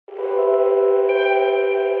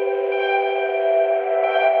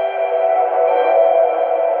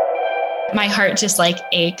My heart just like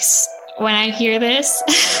aches when I hear this.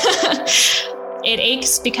 It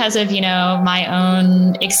aches because of, my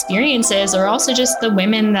own experiences, or also just the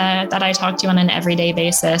women that I talk to on an everyday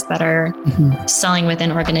basis that are selling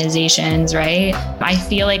within organizations, right? I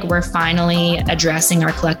feel like we're finally addressing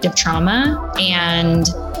our collective trauma and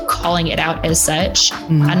calling it out as such.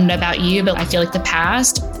 I don't know about you, but I feel like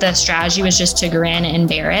the strategy was just to grin and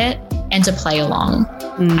bear it and to play along.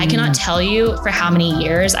 I cannot tell you for how many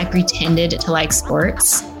years I pretended to like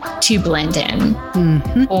sports to blend in,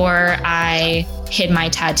 or I hid my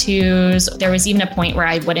tattoos. There was even a point where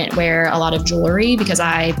I wouldn't wear a lot of jewelry because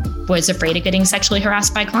I was afraid of getting sexually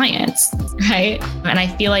harassed by clients, right? And I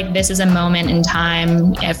feel like this is a moment in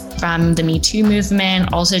time, from the Me Too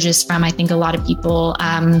movement, also just from, I think, a lot of people,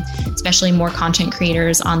 especially more content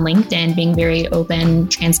creators on LinkedIn, being very open,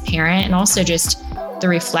 transparent, and also just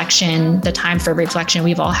the time for reflection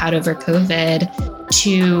we've all had over COVID,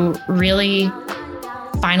 to really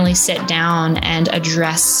finally sit down and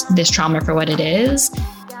address this trauma for what it is.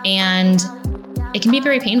 And it can be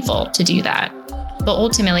very painful to do that, but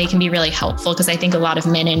ultimately it can be really helpful, because I think a lot of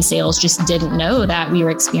men in sales just didn't know that we were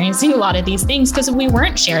experiencing a lot of these things because we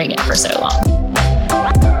weren't sharing it for so long.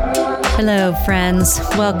 Hello, friends.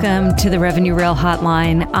 Welcome to the Revenue Rail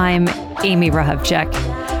Hotline. I'm Amy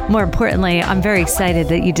Rahovchek. More importantly, I'm very excited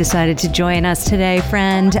that you decided to join us today,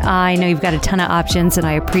 friend. I know you've got a ton of options and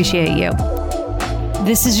I appreciate you.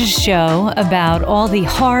 This is a show about all the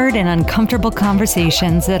hard and uncomfortable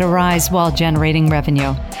conversations that arise while generating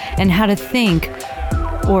revenue, and how to think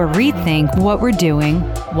or rethink what we're doing,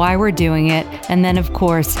 why we're doing it, and then, of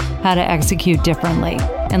course, how to execute differently.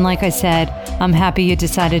 And like I said, I'm happy you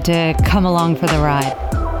decided to come along for the ride.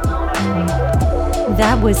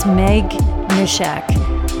 That was Meg Mishak.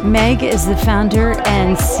 Meg is the founder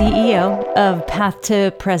and CEO of Path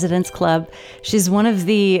to President's Club. She's one of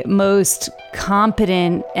the most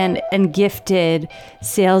competent and gifted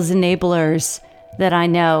sales enablers that I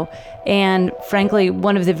know. And frankly,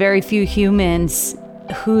 one of the very few humans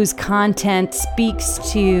whose content speaks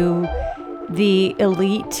to the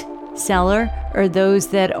elite seller, or those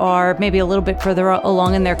that are maybe a little bit further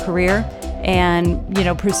along in their career and,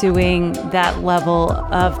 pursuing that level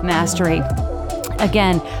of mastery.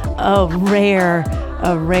 Again, a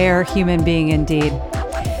rare human being indeed.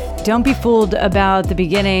 Don't be fooled about the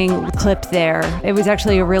beginning clip there. It was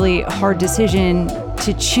actually a really hard decision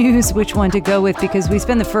to choose which one to go with, because we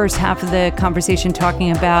spend the first half of the conversation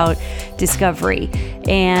talking about discovery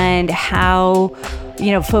and how,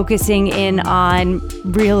 focusing in on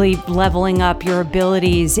really leveling up your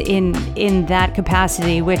abilities in that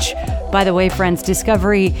capacity, which, by the way, friends,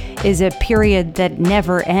 discovery is a period that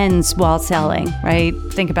never ends while selling, right?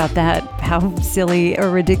 Think about that, how silly or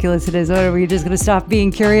ridiculous it is. What, are we just going to stop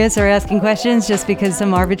being curious or asking questions just because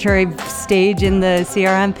some arbitrary stage in the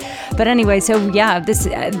CRM? But anyway, so yeah,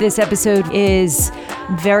 this episode is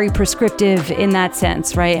very prescriptive in that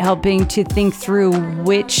sense, right? Helping to think through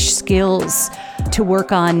which skills to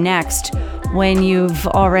work on next when you've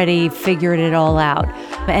already figured it all out.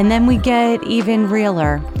 And then we get even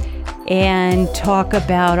realer and talk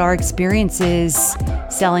about our experiences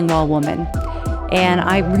selling while woman. And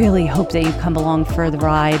I really hope that you come along for the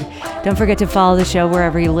ride. Don't forget to follow the show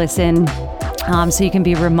wherever you listen, so you can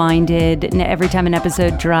be reminded every time an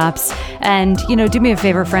episode drops. And, do me a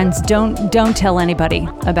favor, friends, don't tell anybody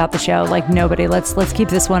about the show, like nobody. Let's keep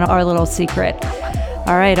this one our little secret.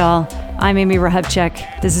 All right, all. I'm Amy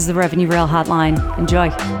Rahovchek. This is the Revenue Rail Hotline. Enjoy.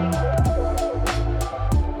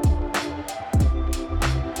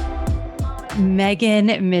 Megan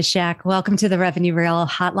Mishak, welcome to the Revenue Rail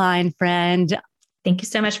Hotline, friend. Thank you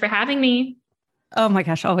so much for having me. Oh my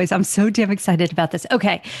gosh, always. I'm so damn excited about this.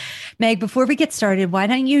 Okay, Meg, before we get started, why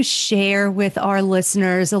don't you share with our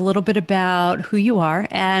listeners a little bit about who you are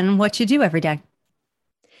and what you do every day?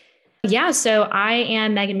 Yeah, so I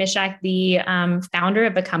am Megan Mishak, the founder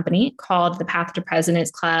of a company called the Path to President's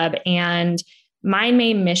Club. And my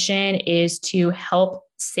main mission is to help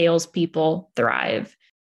salespeople thrive.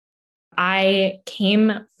 I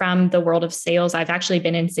came from the world of sales. I've actually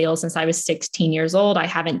been in sales since I was 16 years old. I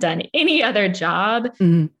haven't done any other job.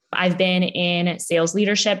 I've been in sales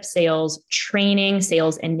leadership, sales training,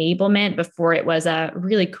 sales enablement before it was a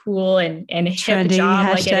really cool and hip trendy job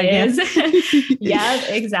like it is. Yeah. Yeah,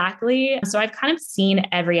 exactly. So I've kind of seen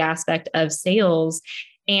every aspect of sales,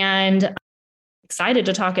 and I'm excited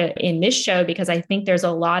to talk in this show because I think there's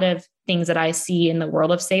a lot of things that I see in the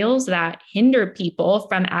world of sales that hinder people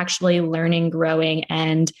from actually learning, growing,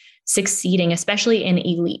 and succeeding, especially in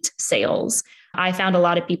elite sales. I found a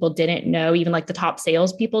lot of people didn't know, even like the top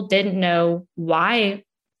salespeople didn't know why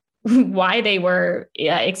why they were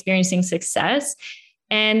experiencing success.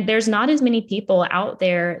 And there's not as many people out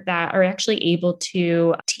there that are actually able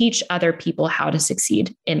to teach other people how to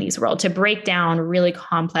succeed in these worlds, to break down really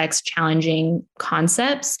complex, challenging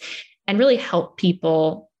concepts and really help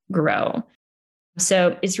people grow.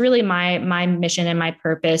 So it's really my mission and my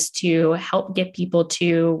purpose to help get people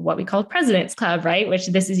to what we call President's Club, right? Which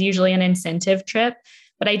this is usually an incentive trip,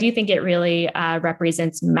 but I do think it really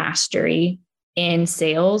represents mastery in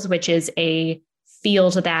sales, which is a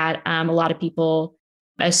field that a lot of people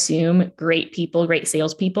assume great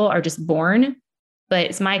salespeople are just born, but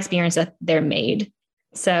it's my experience that they're made.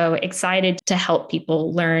 So excited to help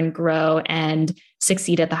people learn, grow, and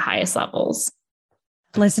succeed at the highest levels.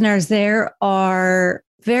 Listeners, there are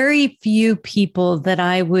very few people that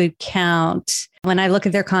I would count when I look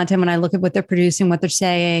at their content, when I look at what they're producing, what they're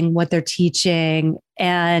saying, what they're teaching,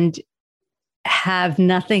 and have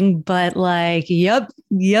nothing but like, yep,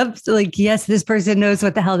 like, yes, this person knows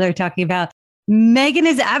what the hell they're talking about. Megan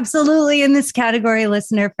is absolutely in this category,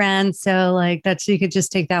 listener friends. So like that's, you could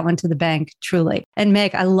just take that one to the bank, truly. And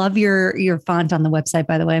Meg, I love your font on the website,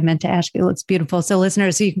 by the way. I meant to ask you, it looks beautiful. So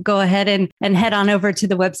listeners, so you can go ahead and head on over to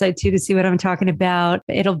the website too, to see what I'm talking about.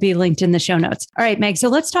 It'll be linked in the show notes. All right, Meg. So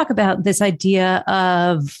let's talk about this idea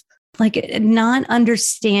of like not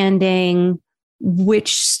understanding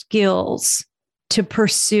which skills to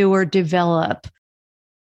pursue or develop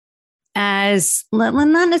as not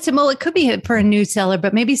necessarily, well, it could be for a new seller,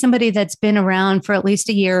 but maybe somebody that's been around for at least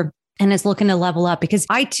a year and is looking to level up, because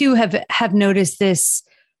I too have noticed this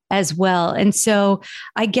as well. And so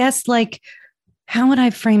I guess like, how would I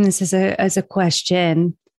frame this as a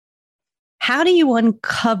question? How do you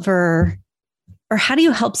uncover, or how do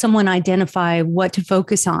you help someone identify what to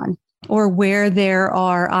focus on, or where there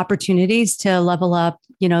are opportunities to level up,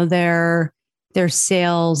 you know, their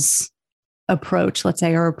sales approach, let's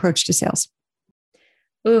say, or approach to sales?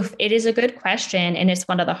 Oof, it is a good question. And it's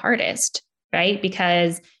one of the hardest, right?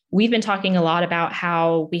 Because we've been talking a lot about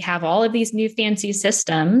how we have all of these new fancy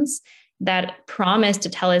systems that promise to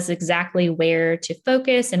tell us exactly where to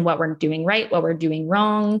focus and what we're doing right, what we're doing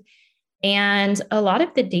wrong. And a lot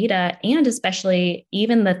of the data, and especially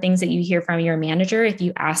even the things that you hear from your manager, if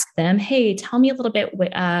you ask them, hey, tell me a little bit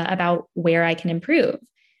about where I can improve.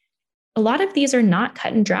 A lot of these are not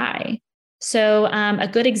cut and dry. So a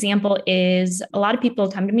good example is a lot of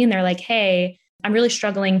people come to me and they're like, hey, I'm really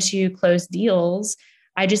struggling to close deals.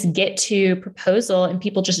 I just get to proposal and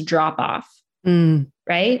people just drop off.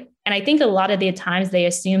 Right. And I think a lot of the times they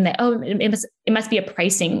assume that, oh, it must be a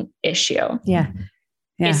pricing issue. Yeah.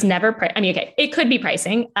 It's never, okay, it could be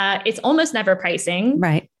pricing. It's almost never pricing.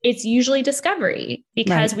 Right. It's usually discovery,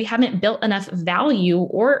 because we haven't built enough value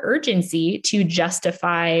or urgency to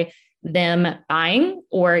justify them buying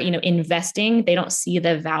or, investing. They don't see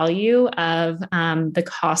the value of the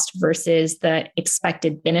cost versus the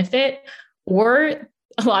expected benefit. Or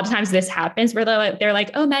a lot of times this happens where they're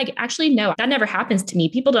like, oh, Meg, actually, no, that never happens to me.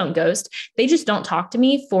 People don't ghost. They just don't talk to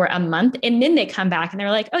me for a month. And then they come back and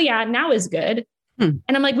they're like, oh yeah, now is good. And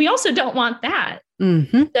I'm like, we also don't want that.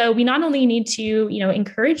 So we not only need to,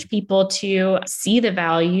 encourage people to see the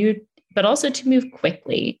value, but also to move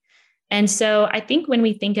quickly. And so I think when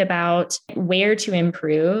we think about where to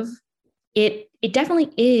improve, it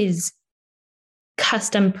definitely is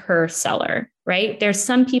custom per seller, right? There's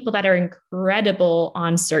some people that are incredible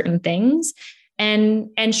on certain things and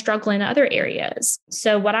struggle in other areas.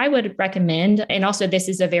 So what I would recommend, and also this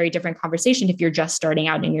is a very different conversation if you're just starting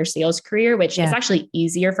out in your sales career, which is actually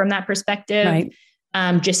easier from that perspective.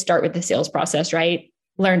 Right. Just start with the sales process, right?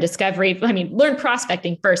 Learn discovery. Learn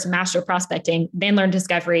prospecting first, master prospecting, then learn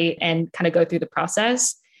discovery and kind of go through the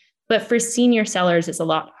process. But for senior sellers, it's a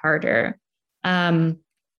lot harder.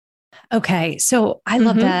 Okay. So I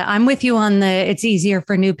love that. I'm with you on it's easier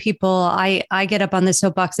for new people. I get up on the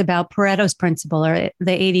soapbox about Pareto's principle, or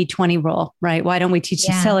the 80-20 rule, right? Why don't we teach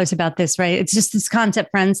sellers about this, right? It's just this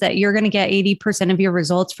concept, friends, that you're going to get 80% of your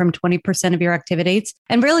results from 20% of your activities.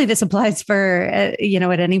 And really this applies for, at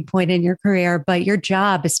any point in your career, but your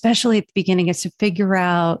job, especially at the beginning, is to figure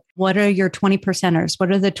out what are your 20%ers? What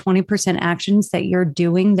are the 20% actions that you're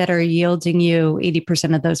doing that are yielding you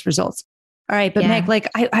 80% of those results? All right. But Meg,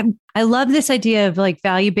 I love this idea of like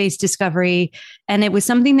value-based discovery. And it was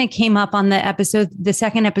something that came up on the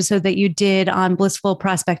second episode that you did on blissful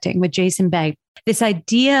prospecting with Jason Bay. This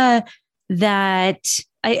idea that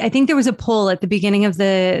I think there was a poll at the beginning of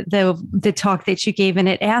the talk that you gave, and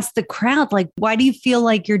it asked the crowd, like, why do you feel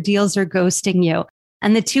like your deals are ghosting you?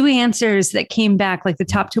 And the two answers that came back, like the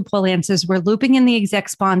top two poll answers, were looping in the exec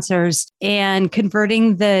sponsors and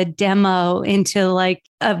converting the demo into like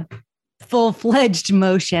a full-fledged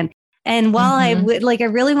motion. And while I would I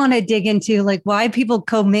really want to dig into like why people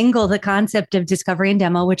commingle the concept of discovery and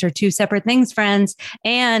demo, which are two separate things, friends.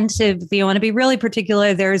 And if you want to be really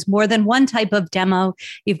particular, there's more than one type of demo.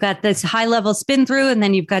 You've got this high level spin through, and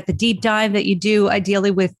then you've got the deep dive that you do ideally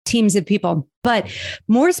with teams of people. But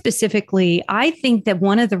more specifically, I think that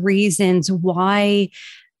one of the reasons why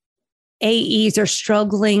AEs are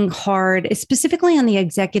struggling hard, specifically on the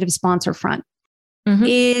executive sponsor front,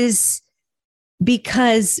 is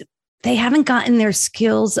because they haven't gotten their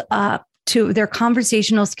skills up to their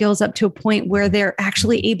conversational skills up to a point where they're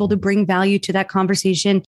actually able to bring value to that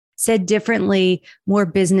conversation. Said differently, more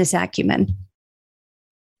business acumen.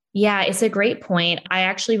 Yeah, it's a great point. I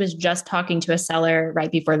actually was just talking to a seller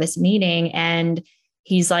right before this meeting, and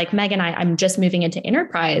he's like, Megan, I'm just moving into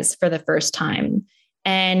enterprise for the first time.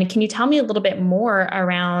 And can you tell me a little bit more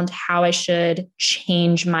around how I should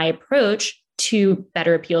change my approach to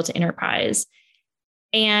better appeal to enterprise?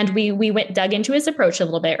 And we dug into his approach a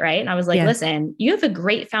little bit, right? And I was like, listen, you have a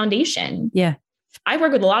great foundation. Yeah. I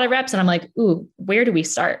work with a lot of reps and I'm like, ooh, where do we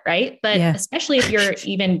start? Right. But especially if you're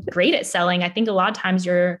even great at selling, I think a lot of times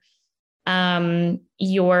you're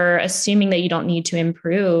assuming that you don't need to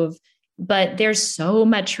improve, but there's so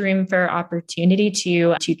much room for opportunity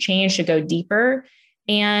to change, to go deeper.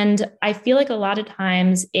 And I feel like a lot of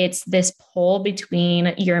times it's this pull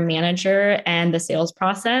between your manager and the sales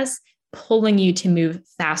process, pulling you to move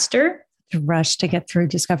faster. To rush to get through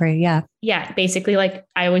discovery. Yeah. Yeah. Basically, like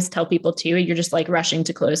I always tell people too, you're just like rushing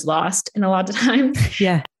to close lost in a lot of times.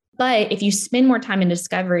 Yeah. But if you spend more time in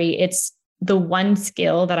discovery, it's the one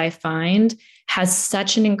skill that I find has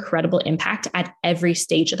such an incredible impact at every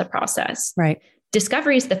stage of the process. Right.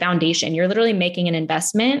 Discovery is the foundation. You're literally making an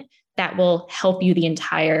investment that will help you the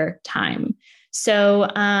entire time. So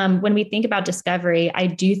when we think about discovery, I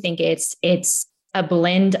do think it's a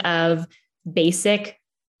blend of basic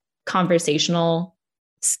conversational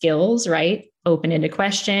skills, right? Open-ended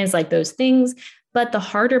questions, like those things. But the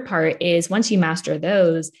harder part is once you master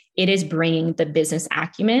those, it is bringing the business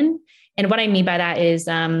acumen. And what I mean by that is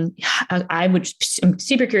I'm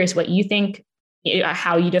super curious what you think,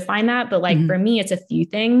 how you define that. But like for me, it's a few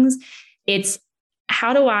things. It's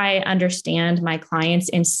how do I understand my clients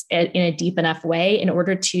in a deep enough way in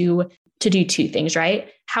order to do two things, right?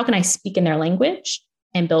 How can I speak in their language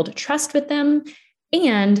and build trust with them?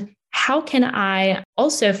 And how can I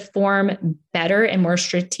also form better and more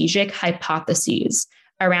strategic hypotheses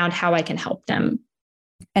around how I can help them?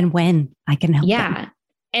 And when I can help them. Yeah.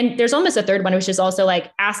 And there's almost a third one, which is also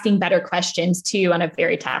like asking better questions too on a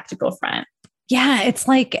very tactical front. Yeah, it's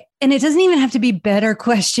like, and it doesn't even have to be better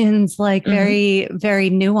questions, like very, very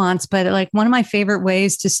nuanced, but like one of my favorite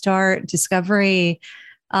ways to start discovery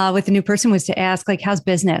with a new person was to ask like, how's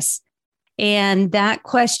business? And that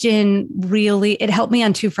question really, it helped me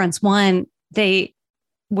on two fronts. One, they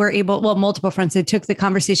were multiple fronts. They took the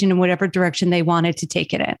conversation in whatever direction they wanted to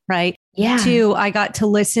take it in, right? Yeah. Two, I got to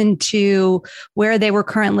listen to where they were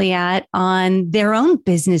currently at on their own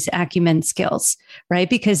business acumen skills, right?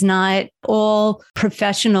 Because not all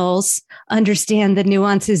professionals understand the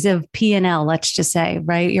nuances of P&L, let's just say,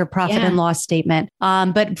 right? Your profit and loss statement.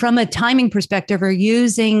 But from a timing perspective or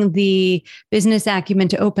using the business acumen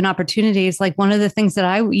to open opportunities, like one of the things that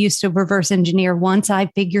I used to reverse engineer once I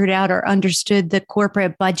figured out or understood the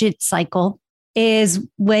corporate budget cycle is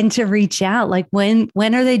when to reach out. Like when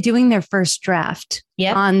are they doing their first draft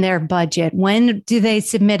on their budget? When do they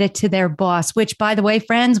submit it to their boss? Which, by the way,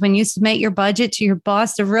 friends, when you submit your budget to your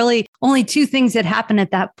boss, there are really only two things that happen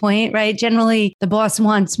at that point, right? Generally, the boss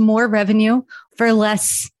wants more revenue for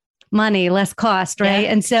less money, less cost, right?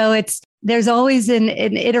 And so there's always an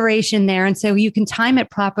iteration there. And so you can time it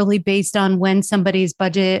properly based on when somebody's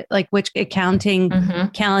budget, like which accounting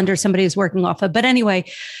calendar somebody is working off of. But anyway,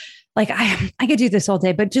 like I could do this all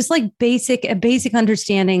day, but just like a basic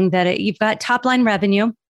understanding that you've got top line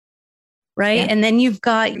revenue, right? Yeah. And then you've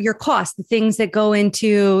got your costs, the things that go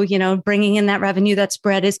into, bringing in that revenue. That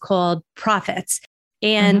spread is called profits.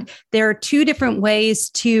 And there are two different ways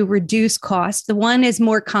to reduce costs. The one is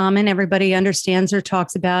more common, everybody understands or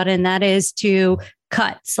talks about, and that is to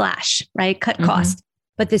cut cost.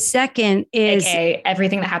 But the second is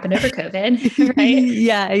everything that happened over COVID, right?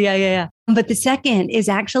 Yeah. But the second is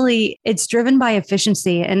actually, it's driven by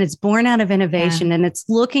efficiency and it's born out of innovation and it's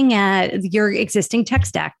looking at your existing tech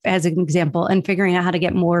stack as an example and figuring out how to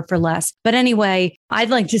get more for less. But anyway,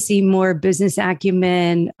 I'd like to see more business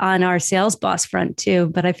acumen on our sales boss front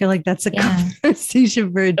too. But I feel like that's a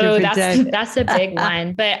conversation for a different day. That's a big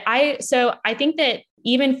one. But I think that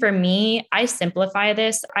even for me, I simplify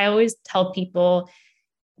this. I always tell people,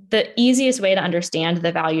 the easiest way to understand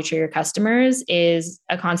the value to your customers is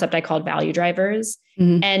a concept I called value drivers.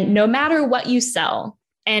 Mm-hmm. And no matter what you sell,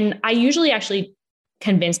 and I usually actually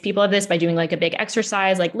convince people of this by doing like a big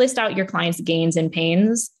exercise, like list out your clients' gains and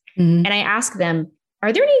pains. Mm-hmm. And I ask them,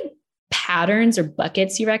 are there any patterns or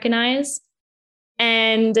buckets you recognize?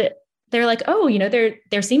 And they're like, oh,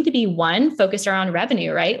 there seemed to be one focused around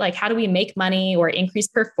revenue, right? Like, how do we make money or increase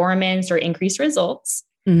performance or increase results?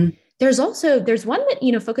 Mm-hmm. There's one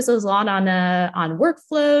that, focuses a lot on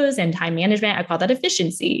workflows and time management. I call that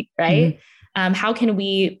efficiency, right? Mm-hmm. How can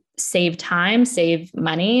we save time, save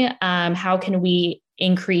money? How can we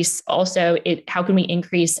increase output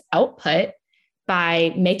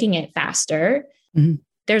by making it faster? Mm-hmm.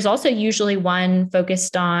 There's also usually one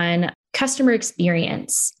focused on customer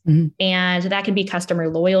experience. Mm-hmm. And that can be customer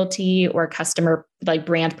loyalty or customer like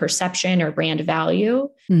brand perception or brand value.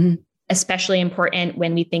 Mm-hmm. Especially important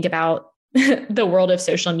when we think about the world of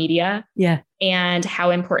social media and how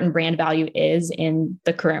important brand value is in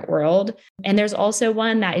the current world. And there's also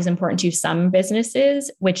one that is important to some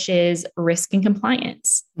businesses, which is risk and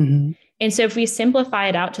compliance. Mm-hmm. And so if we simplify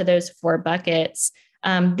it out to those 4 buckets,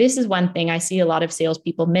 this is one thing I see a lot of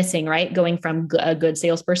salespeople missing, right? Going from a good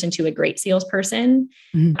salesperson to a great salesperson.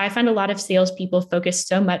 Mm-hmm. I find a lot of salespeople focus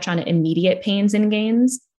so much on immediate pains and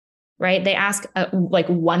gains, right? They ask like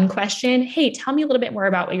one question, hey, tell me a little bit more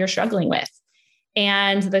about what you're struggling with.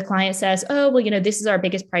 And the client says, oh, well, this is our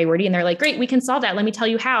biggest priority. And they're like, great, we can solve that. Let me tell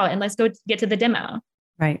you how, and let's go get to the demo.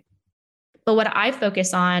 Right. But what I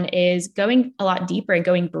focus on is going a lot deeper and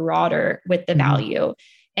going broader with the value.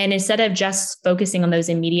 And instead of just focusing on those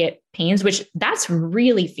immediate pains, which that's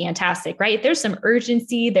really fantastic, right? There's some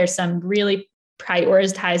urgency, there's some really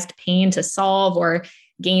prioritized pain to solve or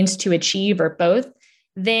gains to achieve or both,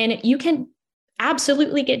 then you can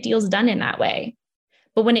absolutely get deals done in that way.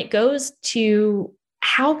 But when it goes to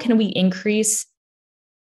how can we increase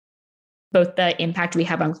both the impact we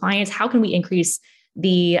have on clients, how can we increase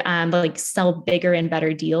the sell bigger and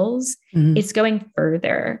better deals, it's going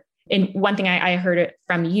further. And one thing I heard it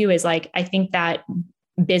from you is like, I think that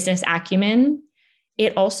business acumen,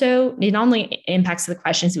 it not only impacts the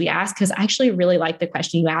questions we ask, because I actually really like the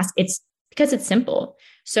question you ask. It's because it's simple.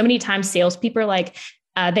 So many times salespeople are like,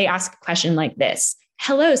 they ask a question like this.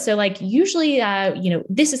 Hello. So like usually,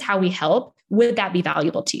 this is how we help. Would that be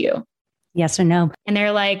valuable to you? Yes or no? And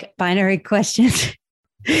they're like binary questions.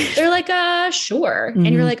 They're like, sure. Mm-hmm.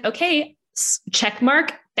 And you're like, okay, check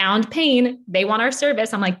mark, found pain. They want our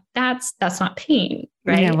service. I'm like, that's not pain.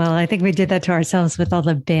 Right. Yeah. Well, I think we did that to ourselves with all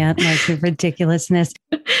the the ridiculousness.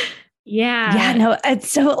 Yeah. No,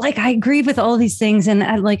 it's so like, I agree with all these things. And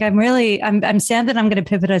I'm sad that I'm going to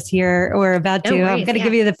pivot us here or about to. I'm going to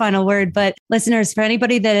give you the final word. But listeners, for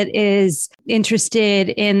anybody that is interested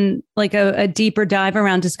in like a deeper dive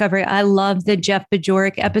around discovery, I love the Jeff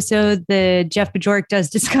Bajorek episode. The Jeff Bajorek Does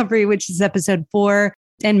Discovery, which is episode 4.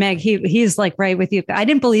 And Meg, he's like right with you. I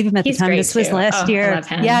didn't believe him at the time. This was last year. I love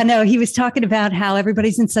him. Yeah, no, he was talking about how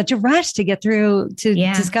everybody's in such a rush to get through to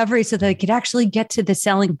discovery so they could actually get to the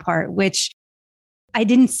selling part, which I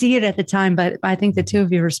didn't see it at the time, but I think the two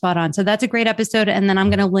of you were spot on. So that's a great episode. And then I'm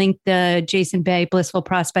going to link the Jason Bay Blissful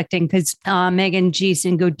Prospecting because Meg and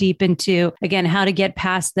Jason go deep into, again, how to get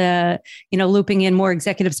past the, looping in more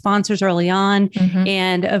executive sponsors early on. Mm-hmm.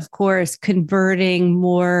 And of course, converting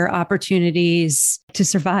more opportunities to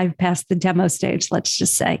survive past the demo stage, let's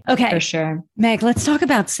just say. Okay. For sure. Meg, let's talk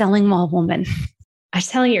about selling while woman. I was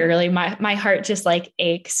telling you earlier, my heart just like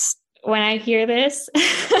aches when I hear this.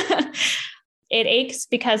 It aches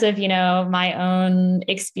because of, my own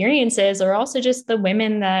experiences or also just the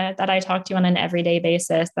women that I talk to on an everyday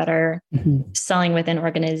basis that are selling within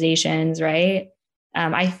organizations, right?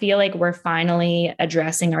 I feel like we're finally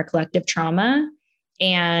addressing our collective trauma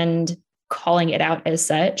and calling it out as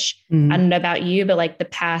such. I don't know about you, but like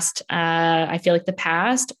I feel like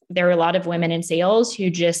there were a lot of women in sales who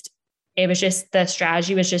the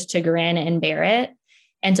strategy was just to grin and bear it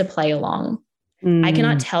and to play along. I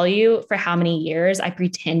cannot tell you for how many years I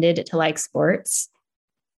pretended to like sports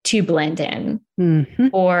to blend in,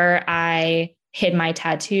 or I hid my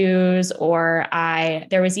tattoos, or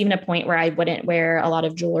there was even a point where I wouldn't wear a lot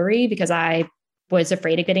of jewelry because I was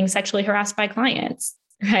afraid of getting sexually harassed by clients.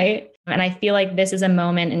 Right. And I feel like this is a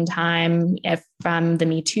moment in time from the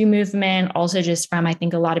Me Too movement, also just from, I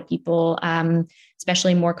think a lot of people,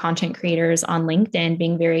 especially more content creators on LinkedIn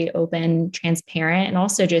being very open, transparent, and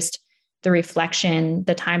also just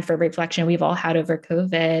the time for reflection we've all had over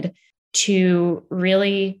COVID to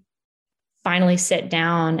really finally sit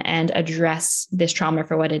down and address this trauma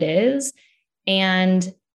for what it is.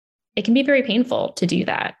 And it can be very painful to do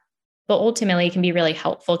that. but ultimately it can be really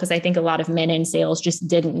helpful because I think a lot of men in sales just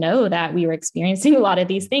didn't know that we were experiencing a lot of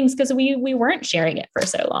these things because we weren't sharing it for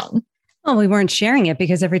so long. Well, we weren't sharing it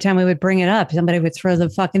because every time we would bring it up, somebody would throw the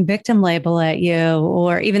fucking victim label at you.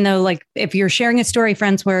 Or even though, like, if you're sharing a story,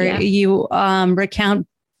 friends, where you recount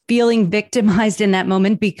feeling victimized in that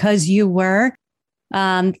moment because you were,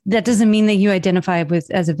 that doesn't mean that you identify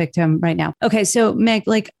with as a victim right now. Okay. So Meg,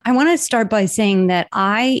 like, I want to start by saying that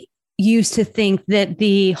I used to think that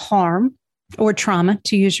the harm or trauma,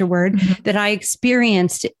 to use your word, that I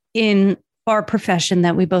experienced in our profession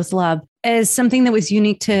that we both love as something that was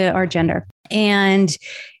unique to our gender. And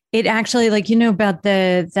it actually, like, about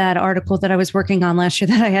that article that I was working on last year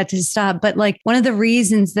that I had to stop. But like, one of the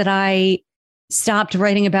reasons that I stopped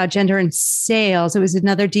writing about gender in sales, it was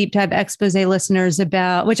another deep dive expose, listeners,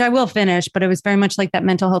 about which I will finish, but it was very much like that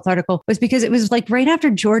mental health article, was because it was like right after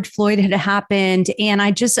George Floyd had happened. And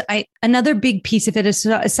another big piece of it is,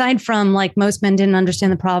 aside from like most men didn't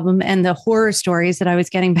understand the problem and the horror stories that I was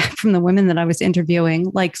getting back from the women that I was interviewing,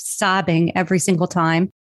 like sobbing every single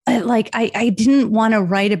time. I didn't want to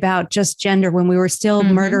write about just gender when we were still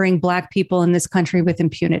murdering Black people in this country with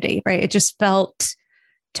impunity, right? It just felt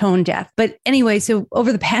tone deaf. But anyway, so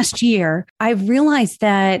over the past year, I've realized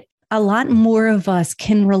that a lot more of us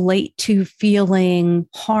can relate to feeling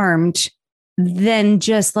harmed than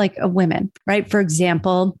just like a women, right? For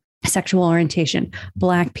example, sexual orientation.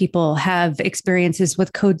 Black people have experiences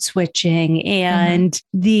with code switching and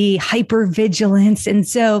the hypervigilance. And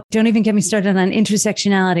so don't even get me started on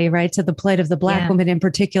intersectionality, right? So the plight of the Black woman in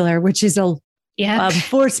particular, which is a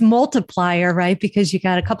force multiplier, right? Because you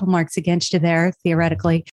got a couple marks against you there,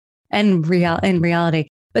 theoretically, and in reality.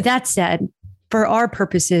 But that said, for our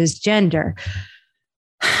purposes, gender.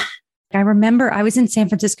 I remember I was in San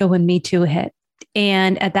Francisco when Me Too hit.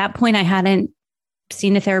 And at that point, I hadn't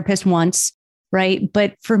seen a therapist once, right?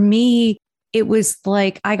 But for me, it was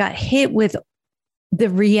like I got hit with the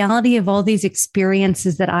reality of all these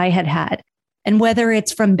experiences that I had had. And whether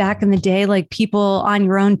it's from back in the day, like people on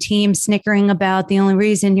your own team snickering about the only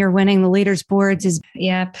reason you're winning the leaders boards is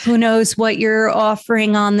who knows what you're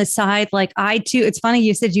offering on the side. Like I too, it's funny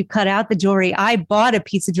you said you cut out the jewelry. I bought a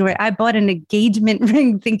piece of jewelry. I bought an engagement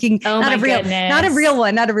ring thinking not a real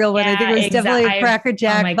one. I think it was definitely a Cracker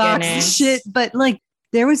Jack box and shit. But like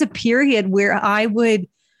there was a period where I would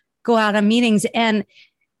go out on meetings and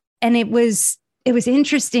it was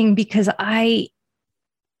interesting because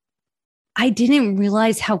I didn't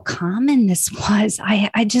realize how common this was. I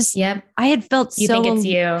had felt you think it's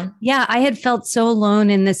you. Yeah, I had felt so alone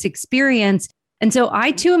in this experience. And so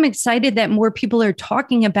I too am excited that more people are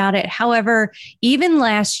talking about it. However, even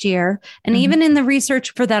last year and even in the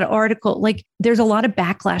research for that article, like there's a lot of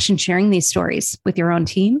backlash in sharing these stories with your own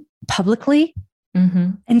team publicly.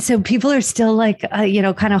 And so people are still like,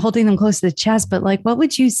 kind of holding them close to the chest. But like, what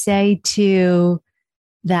would you say to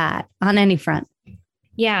that on any front?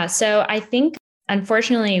 Yeah. So I think,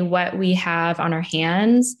 unfortunately, what we have on our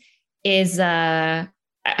hands is, I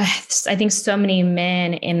think so many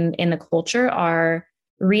men in the culture are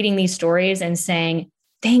reading these stories and saying,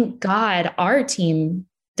 thank God our team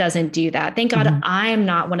doesn't do that. Thank God I'm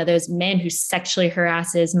not one of those men who sexually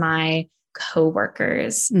harasses my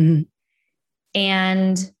coworkers.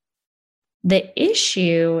 And the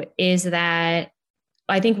issue is that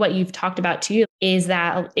I think what you've talked about too is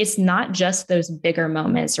that it's not just those bigger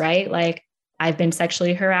moments, right? Like I've been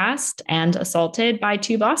sexually harassed and assaulted by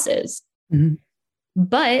 2 bosses,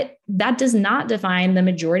 but that does not define the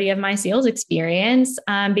majority of my sales experience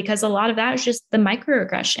because a lot of that is just the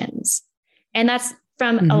microaggressions. And that's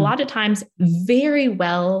from a lot of times very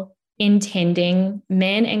well intending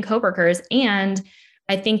men and coworkers. And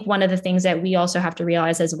I think one of the things that we also have to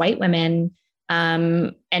realize as white women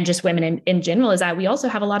and just women in general is that we also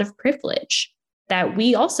have a lot of privilege that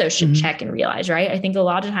we also should check and realize, right? I think a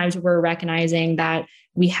lot of times we're recognizing that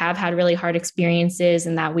we have had really hard experiences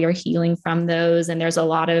and that we are healing from those. And there's a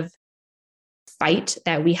lot of fight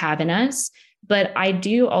that we have in us. But I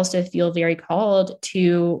do also feel very called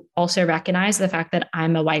to also recognize the fact that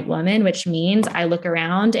I'm a white woman, which means I look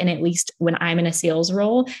around and at least when I'm in a sales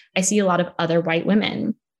role, I see a lot of other white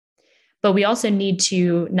women. But we also need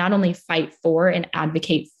to not only fight for and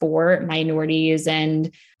advocate for minorities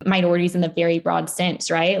and minorities in the very broad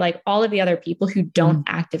sense, right? Like all of the other people who don't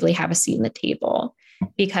actively have a seat in the table.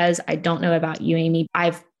 Because I don't know about you, Amy,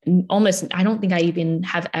 I don't think I even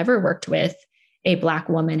have ever worked with a Black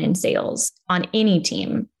woman in sales on any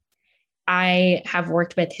team. I have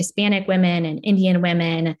worked with Hispanic women and Indian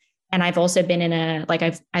women. And I've also been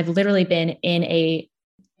I've literally been in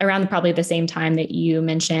around probably the same time that you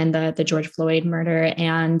mentioned the George Floyd murder.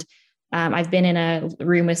 And I've been in a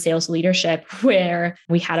room with sales leadership where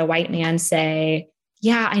we had a white man say,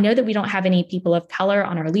 yeah, I know that we don't have any people of color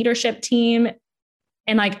on our leadership team.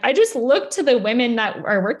 And like, I just look to the women that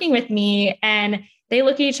are working with me and they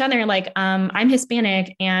look at each other like, I'm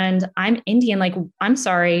Hispanic and I'm Indian. Like, I'm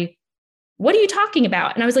sorry, what are you talking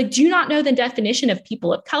about? And I was like, do you not know the definition of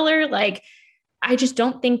people of color? Like, I just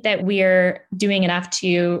don't think that we're doing enough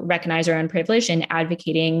to recognize our own privilege and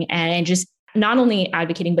advocating and just not only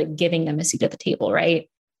advocating, but giving them a seat at the table, right?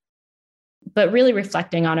 But really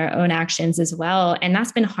reflecting on our own actions as well. And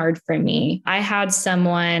that's been hard for me. I had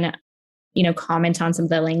someone, comment on some of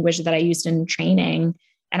the language that I used in training,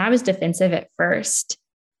 and I was defensive at first.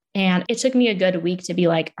 And it took me a good week to be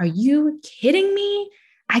like, are you kidding me?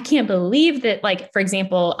 I can't believe that. Like, for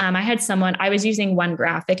example, I was using one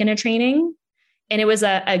graphic in a training and it was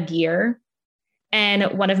a gear.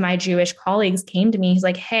 And one of my Jewish colleagues came to me. He's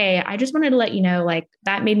like, hey, I just wanted to let you know, like,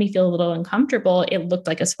 that made me feel a little uncomfortable. It looked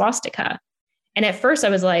like a swastika. And at first I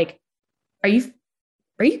was like, are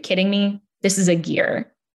you kidding me? This is a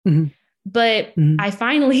gear. Mm-hmm. But I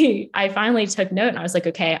finally took note and I was like,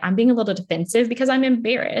 okay, I'm being a little defensive because I'm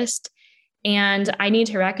embarrassed. And I need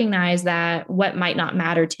to recognize that what might not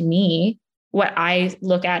matter to me, what I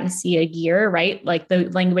look at and see a gear, right? Like the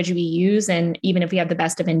language we use. And even if we have the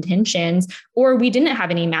best of intentions, or we didn't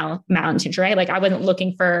have any malintention, right? Like I wasn't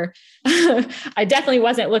looking for, I definitely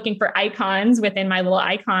wasn't looking for icons within my little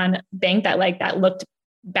icon bank that looked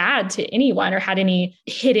bad to anyone or had any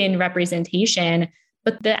hidden representation.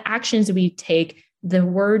 But the actions we take, the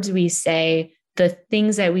words we say, the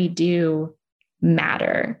things that we do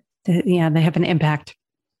matter. Yeah, they have an impact.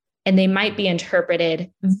 And they might be interpreted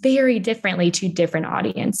very differently to different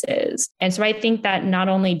audiences. And so I think that not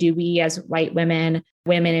only do we as white women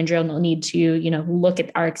in general need to, look at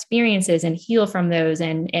our experiences and heal from those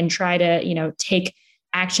and try to, take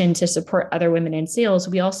action to support other women in sales,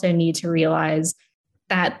 we also need to realize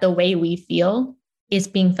that the way we feel is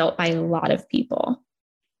being felt by a lot of people.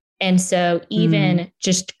 And so even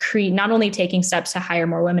just not only taking steps to hire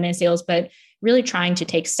more women in sales, but really trying to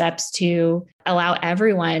take steps to allow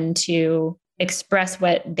everyone to express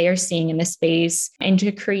what they're seeing in the space and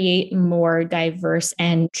to create more diverse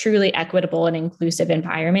and truly equitable and inclusive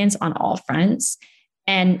environments on all fronts.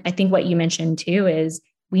 And I think what you mentioned too is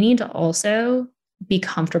we need to also be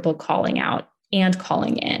comfortable calling out and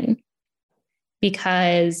calling in,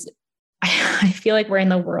 because I feel like we're in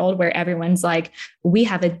the world where everyone's like, we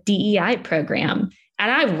have a DEI program.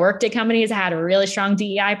 And I've worked at companies that had really strong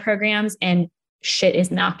DEI programs and shit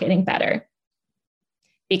is not getting better,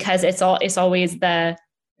 because it's always the,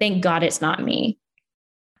 thank God it's not me.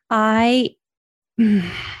 I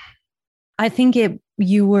think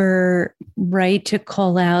you were right to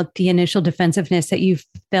call out the initial defensiveness that you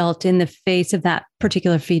felt in the face of that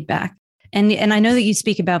particular feedback. And I know that you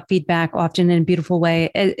speak about feedback often in a beautiful way,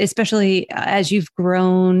 especially as you've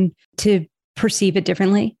grown to perceive it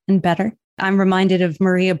differently and better. I'm reminded of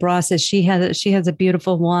Maria Brosses. She has a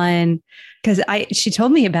beautiful one, because she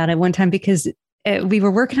told me about it one time because we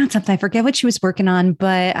were working on something. I forget what she was working on,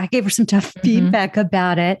 but I gave her some tough feedback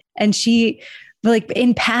about it. And she, like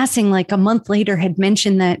in passing, like a month later, had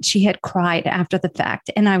mentioned that she had cried after the fact.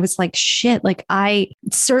 And I was like, shit, like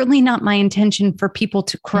it's certainly not my intention for people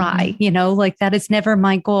to cry, like that is never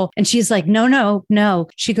my goal. And she's like, no.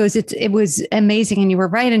 She goes, it was amazing. And you were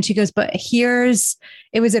right. And she goes, but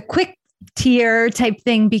it was a quick tear type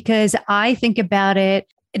thing, because I think about it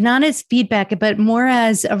not as feedback, but more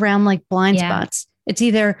as around like blind spots. It's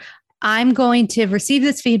either I'm going to receive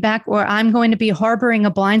this feedback or I'm going to be harboring a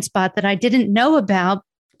blind spot that I didn't know about.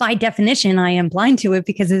 By definition, I am blind to it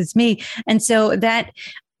because it's me. And so that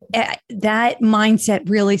mindset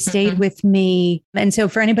really stayed with me. And so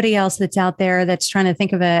for anybody else that's out there that's trying to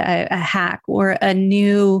think of a hack or a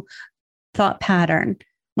new thought pattern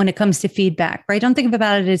when it comes to feedback, right? Don't think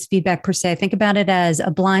about it as feedback per se. Think about it as a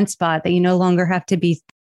blind spot that you no longer have to be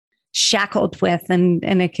shackled with. And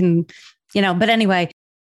it can, but anyway,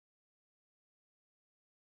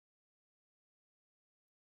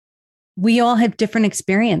 we all have different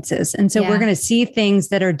experiences. And so we're going to see things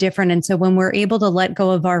that are different. And so when we're able to let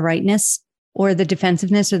go of our rightness or the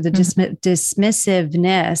defensiveness or the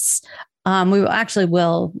dismissiveness, we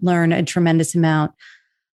will learn a tremendous amount.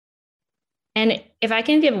 And if I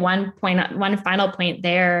can give one final point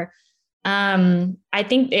there, I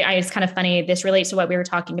think it's kind of funny. This relates to what we were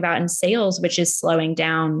talking about in sales, which is slowing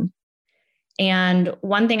down. And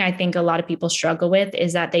one thing I think a lot of people struggle with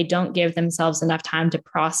is that they don't give themselves enough time to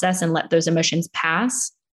process and let those emotions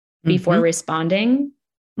pass before responding.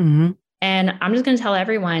 And I'm just going to tell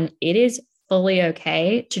everyone, it is fully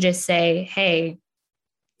okay to just say, hey,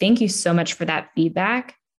 thank you so much for that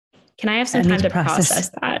feedback. Can I have some time to process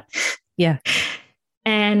that? Yeah.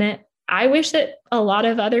 And I wish that a lot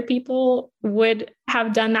of other people would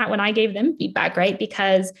have done that when I gave them feedback, right?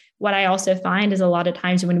 Because what I also find is a lot of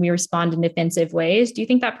times when we respond in defensive ways, do you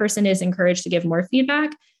think that person is encouraged to give more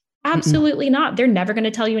feedback? Absolutely not. They're never going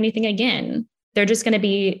to tell you anything again. They're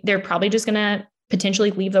probably just going to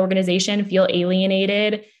potentially leave the organization, feel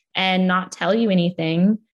alienated, and not tell you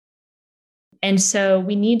anything. And so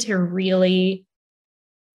we need to really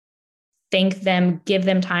thank them, give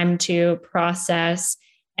them time to process.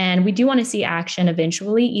 And we do want to see action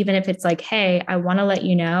eventually, even if it's like, hey, I want to let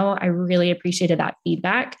you know, I really appreciated that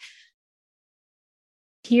feedback.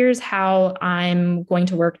 Here's how I'm going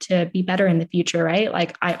to work to be better in the future, right?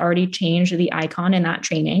 Like I already changed the icon in that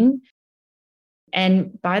training.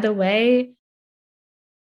 And by the way,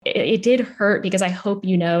 it did hurt because I hope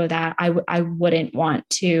you know that I wouldn't want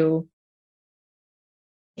to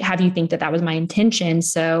have you think that that was my intention.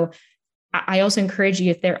 So I also encourage you,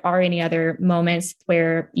 if there are any other moments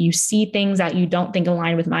where you see things that you don't think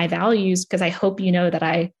align with my values, because I hope you know that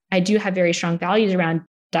I do have very strong values around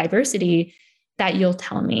diversity, that you'll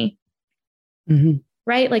tell me.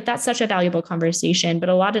 Right? Like that's such a valuable conversation. But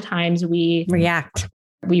a lot of times we react.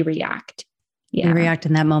 Yeah. We react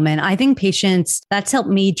in that moment. I think patients, that's helped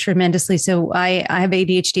me tremendously. So I have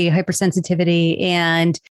ADHD, hypersensitivity,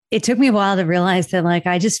 and it took me a while to realize that like,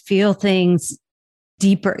 I just feel things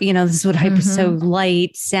deeper, this is what so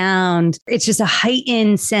light, sound. It's just a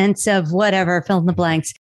heightened sense of whatever, fill in the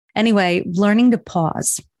blanks. Anyway, learning to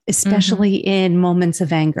pause, especially in moments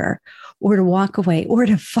of anger, or to walk away, or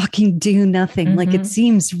to fucking do nothing. Like it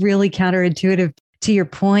seems really counterintuitive to your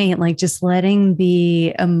point, like just letting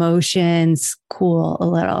the emotions cool a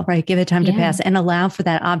little, right? Give it time to pass and allow for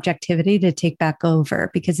that objectivity to take back over,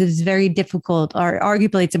 because it is very difficult, or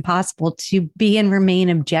arguably it's impossible to be and remain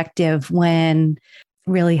objective when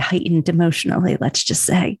really heightened emotionally, let's just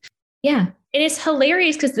say. Yeah. And it's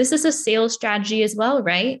hilarious because this is a sales strategy as well,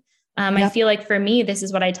 right? I feel like for me, this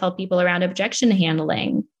is what I tell people around objection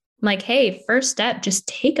handling. I'm like, hey, first step, just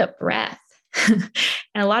take a breath. And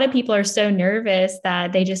a lot of people are so nervous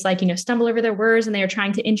that they just stumble over their words, and they're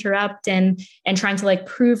trying to interrupt and trying to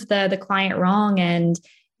prove the client wrong. And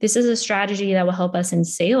this is a strategy that will help us in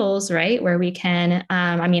sales, right? Where we can,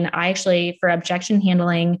 I actually, for objection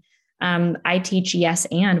handling, I teach yes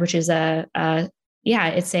and, which is it's an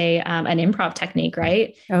improv technique,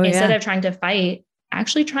 right? Instead of trying to fight,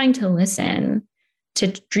 actually trying to listen, to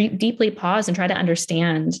deeply pause and try to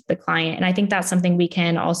understand the client. And I think that's something we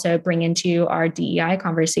can also bring into our DEI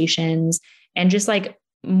conversations and just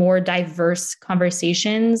more diverse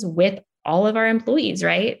conversations with all of our employees,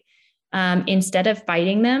 right? Instead of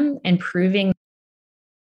fighting them and proving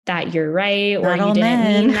that you're right, or you didn't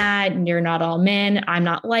mean that, and you're not all men, I'm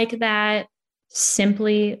not like that.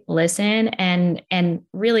 Simply listen and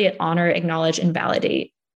really honor, acknowledge, and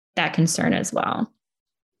validate that concern as well.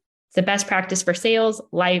 It's the best practice for sales,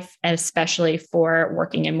 life, and especially for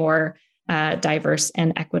working in more diverse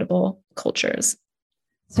and equitable cultures.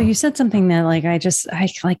 So you said something that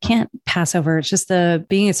I can't pass over. It's just the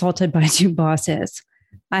being assaulted by two bosses.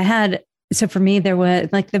 So for me, there was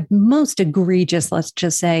the most egregious, let's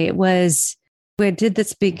just say, it was, we did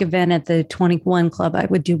this big event at the 21 Club. I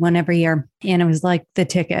would do one every year. And it was like the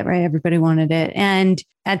ticket, right? Everybody wanted it. And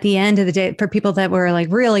at the end of the day, for people that were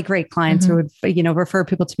really great clients who would, refer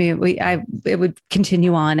people to me, it would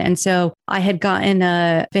continue on. And so I had gotten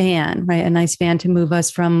a van, right? A nice van to move us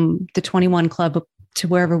from the 21 Club to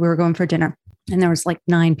wherever we were going for dinner. And there was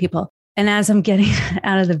 9 people. And as I'm getting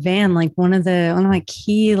out of the van, one of my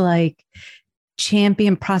key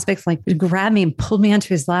champion prospects grabbed me and pulled me onto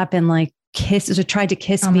his lap and tried to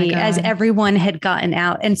kiss me as everyone had gotten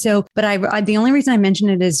out. And so, but I the only reason I mention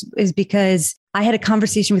it is because I had a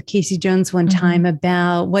conversation with Casey Jones one time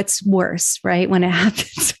about what's worse, right? When it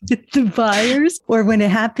happens with the buyers or when it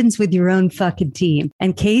happens with your own fucking team.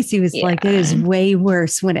 And Casey was it is way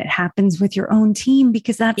worse when it happens with your own team,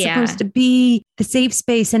 because that's supposed to be the safe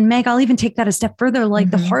space. And Meg, I'll even take that a step further.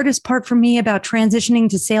 The hardest part for me about transitioning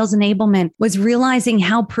to sales enablement was realizing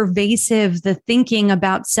how pervasive the thinking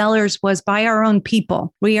about sellers was by our own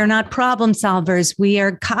people. We are not problem solvers. We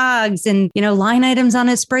are cogs and, line items on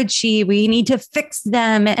a spreadsheet. We need to fix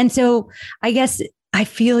them. And so I guess I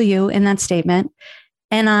feel you in that statement.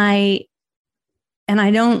 And I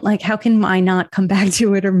don't how can I not come back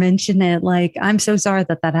to it or mention it? I'm so sorry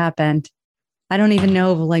that happened. I don't even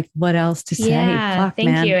know what else to say. Yeah,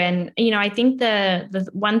 thank you. And, I think the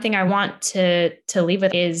one thing I want to leave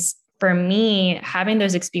with is for me, having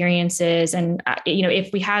those experiences, and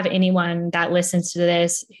if we have anyone that listens to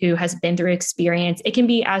this who has been through experience, it can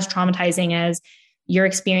be as traumatizing as your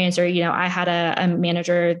experience. Or, I had a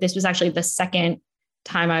manager. This was actually the second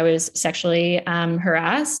time I was sexually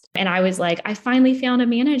harassed. And I was like, I finally found a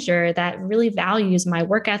manager that really values my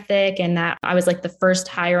work ethic, and that I was like the first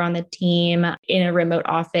hire on the team in a remote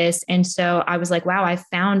office. And so I was like, wow, I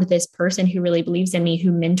found this person who really believes in me,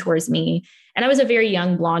 who mentors me. And I was a very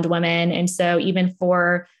young blonde woman. And so even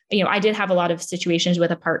for, I did have a lot of situations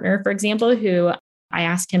with a partner, for example, who I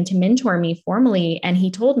asked him to mentor me formally. And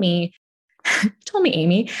he told me,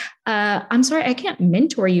 Amy, I'm sorry, I can't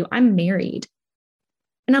mentor you. I'm married.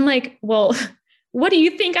 And I'm like, well, what do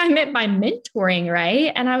you think I meant by mentoring?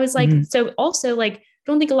 Right. And I was like, so also like, I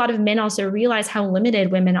don't think a lot of men also realize how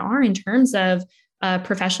limited women are in terms of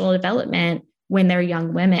professional development when they're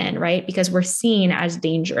young women, right? Because we're seen as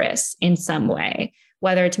dangerous in some way,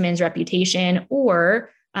 whether it's men's reputation or,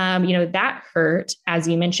 that hurt, as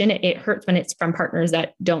you mentioned, it hurts when it's from partners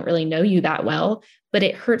that don't really know you that well, but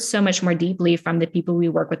it hurts so much more deeply from the people we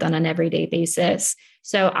work with on an everyday basis.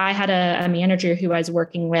 So I had a manager who I was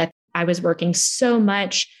working with. I was working so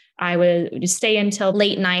much. I would stay until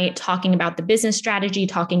late night talking about the business strategy,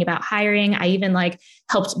 talking about hiring. I even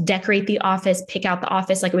helped decorate the office, pick out the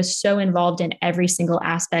office. I was so involved in every single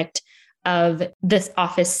aspect of this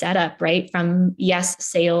office setup, right? From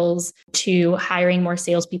sales to hiring more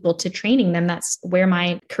salespeople to training them. That's where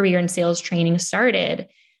my career in sales training started.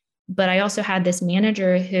 But I also had this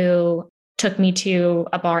manager who took me to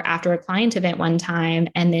a bar after a client event one time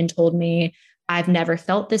and then told me, I've never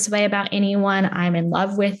felt this way about anyone. I'm in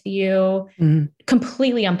love with you.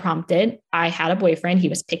 Completely unprompted. I had a boyfriend. He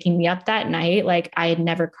was picking me up that night. I had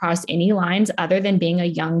never crossed any lines other than being a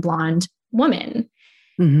young blonde woman.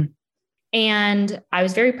 And I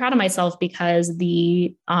was very proud of myself because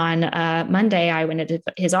on Monday, I went into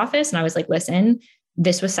his office and I was like, listen,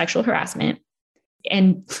 this was sexual harassment.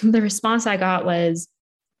 And the response I got was,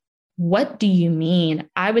 what do you mean?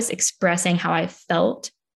 I was expressing how I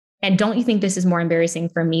felt. And don't you think this is more embarrassing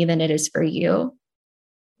for me than it is for you?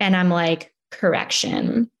 And I'm like,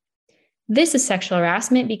 correction. This is sexual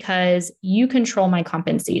harassment because you control my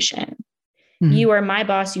compensation. You are my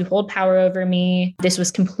boss. You hold power over me. This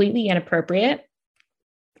was completely inappropriate.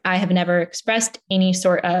 I have never expressed any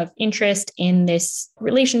sort of interest in this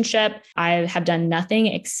relationship. I have done nothing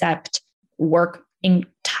except work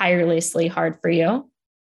tirelessly hard for you.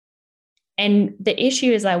 And the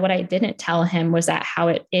issue is that what I didn't tell him was that how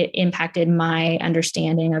it impacted my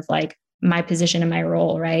understanding of my position and my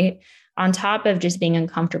role, right? On top of just being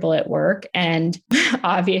uncomfortable at work and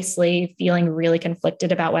obviously feeling really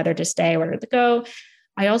conflicted about whether to stay or whether to go,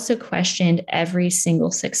 I also questioned every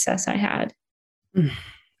single success I had.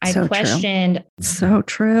 I questioned. So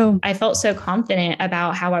true. I felt so confident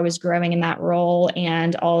about how I was growing in that role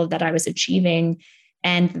and all that I was achieving.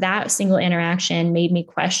 And that single interaction made me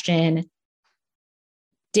question,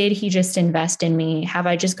 did he just invest in me? Have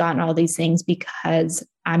I just gotten all these things because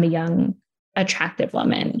I'm a young, attractive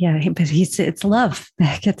woman? Yeah, but it's love.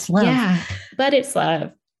 It's love. Yeah, but it's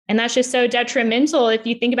love. And that's just so detrimental. If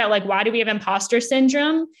you think about why do we have imposter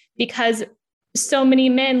syndrome? Because so many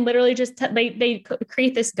men literally just, they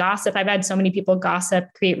create this gossip. I've had so many people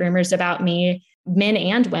gossip, create rumors about me, men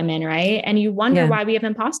and women, right? And you wonder why we have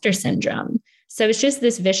imposter syndrome. So it's just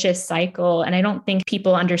this vicious cycle. And I don't think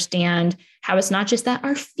people understand how it's not just that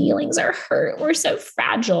our feelings are hurt. We're so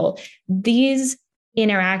fragile. These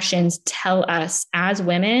interactions tell us as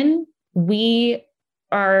women, we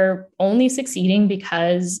are only succeeding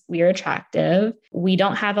because we are attractive. We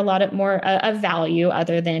don't have a lot of more of value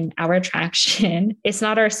other than our attraction. It's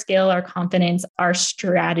not our skill, our confidence, our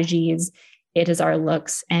strategies. It is our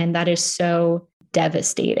looks. And that is so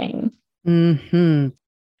devastating.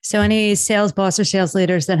 So any sales boss or sales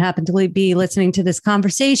leaders that happen to be listening to this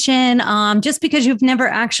conversation, just because you've never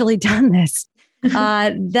actually done this,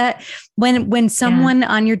 that when someone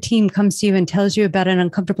on your team comes to you and tells you about an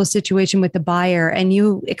uncomfortable situation with the buyer and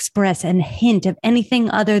you express a hint of anything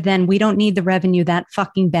other than we don't need the revenue that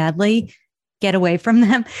fucking badly, get away from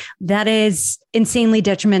them. That is insanely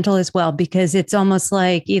detrimental as well, because it's almost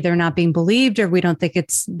like either not being believed or we don't think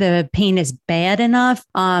the pain is bad enough,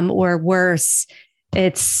 or worse,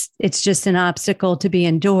 it's just an obstacle to be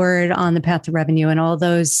endured on the path to revenue and all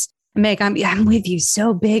those. Meg, I'm with you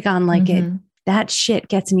so big on it. That shit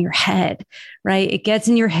gets in your head, right? It gets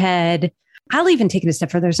in your head. I'll even take it a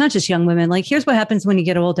step further. It's not just young women. Here's what happens when you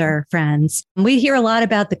get older, friends. We hear a lot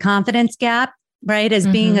about the confidence gap right? As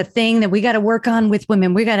being a thing that we got to work on with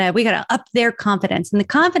women. We got to up their confidence. And the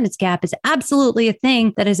confidence gap is absolutely a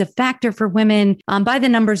thing that is a factor for women by the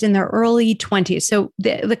numbers in their early 20s. So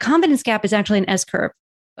the confidence gap is actually an S curve.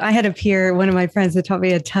 I had a peer, one of my friends that taught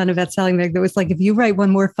me a ton about selling, that was like, if you write one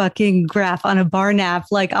more fucking graph on a bar nap,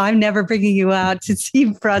 like I'm never bringing you out to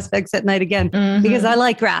see prospects at night again because I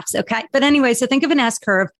like graphs. Okay. But anyway, so think of an S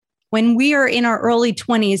curve. When we are in our early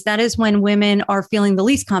 20s, that is when women are feeling the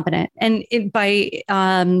least confident. And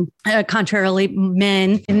contrarily,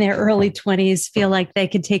 men in their early 20s feel like they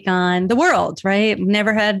could take on the world, right?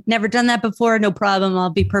 Never done that before. No problem.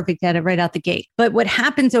 I'll be perfect at it right out the gate. But what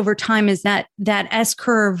happens over time is that S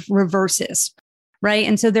curve reverses, right?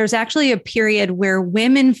 And so there's actually a period where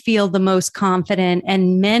women feel the most confident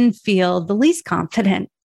and men feel the least confident.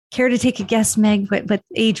 Care to take a guess, Meg, what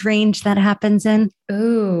age range that happens in?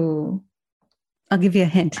 Ooh. I'll give you a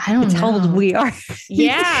hint. I don't know. How old we are.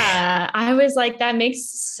 Yeah. I was like, that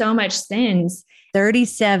makes so much sense.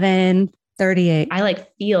 37, 38. I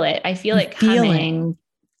like feel it. I feel it coming.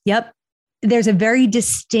 Yep. There's a very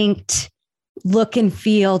distinct look and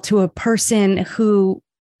feel to a person who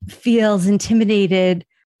feels intimidated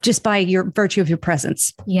just by your virtue of your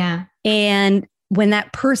presence. Yeah. And when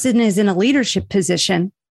that person is in a leadership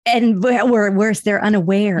position, and whereas they're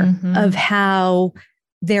unaware of how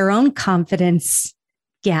their own confidence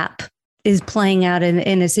gap is playing out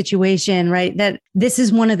in a situation, right? That this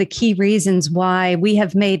is one of the key reasons why we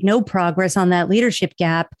have made no progress on that leadership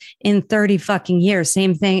gap in 30 fucking years.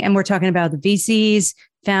 Same thing. And we're talking about the VCs,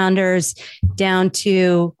 founders, down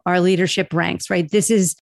to our leadership ranks, right? This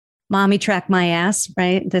is mommy track my ass,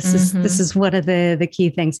 right? This is one of the key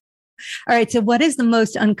things. All right. So what is the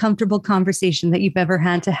most uncomfortable conversation that you've ever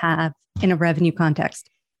had to have in a revenue context?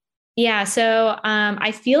 Yeah. So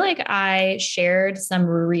I feel like I shared some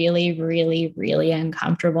really, really, really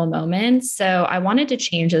uncomfortable moments. So I wanted to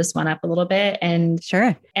change this one up a little bit and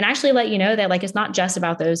actually let you know that like, it's not just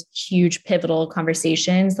about those huge pivotal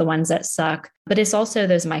conversations, the ones that suck, but it's also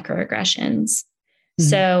those microaggressions.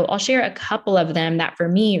 So I'll share a couple of them that for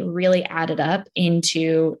me really added up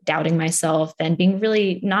into doubting myself and being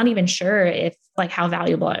really not even sure if like how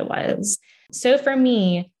valuable I was. So for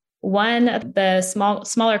me, one of the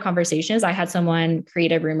smaller conversations, I had someone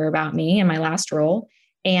create a rumor about me in my last role,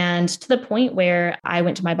 and to the point where I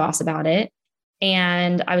went to my boss about it.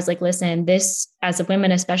 And I was like, listen, this as a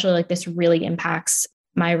woman, especially like this really impacts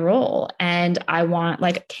my role. And I want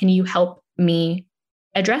like, can you help me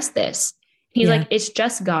address this? He's like, it's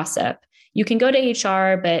just gossip. You can go to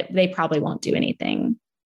HR, but they probably won't do anything.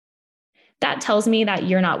 That tells me that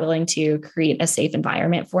you're not willing to create a safe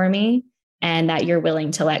environment for me and that you're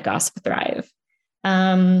willing to let gossip thrive.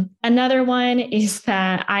 Another one is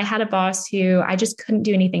that I had a boss who I just couldn't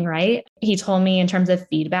do anything right. He told me in terms of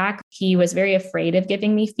feedback, he was very afraid of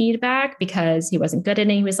giving me feedback because he wasn't good at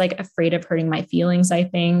it. He was like afraid of hurting my feelings, I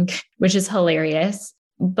think, which is hilarious.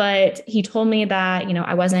 But he told me that, you know,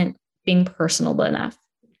 I wasn't being personable enough.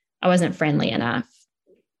 I wasn't friendly enough.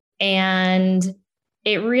 And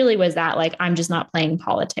it really was that like, I'm just not playing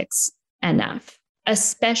politics enough,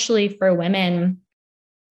 especially for women.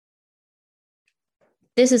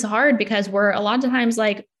 This is hard because we're a lot of times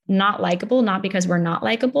like not likable, not because we're not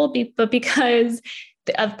likable, but because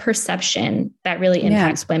of perception that really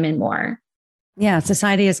impacts women more. Yeah,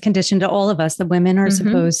 society is conditioned to all of us that women are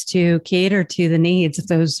supposed to cater to the needs of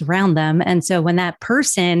those around them. And so when that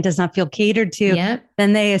person does not feel catered to,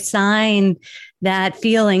 then they assign that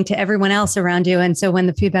feeling to everyone else around you. And so when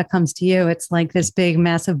the feedback comes to you, it's like this big,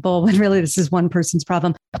 massive bowl when really this is one person's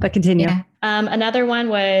problem. But continue. Yeah. Another one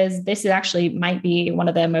was, this is actually might be one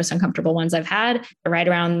of the most uncomfortable ones I've had. Right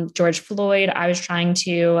around George Floyd, I was trying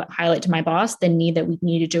to highlight to my boss the need that we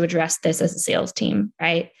needed to address this as a sales team,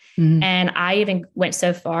 right? And I even went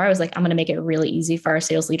so far, I was like, I'm going to make it really easy for our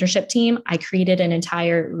sales leadership team. I created an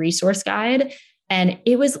entire resource guide, and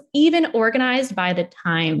it was even organized by the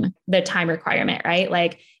time requirement, right?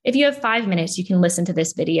 Like if you have 5 minutes, you can listen to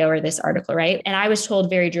this video or this article, right? And I was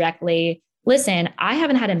told very directly, listen, I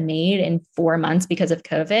haven't had a maid in 4 months because of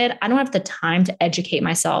COVID. I don't have the time to educate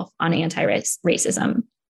myself on anti-racism.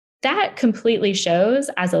 That completely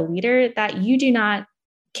shows as a leader that you do not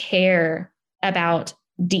care about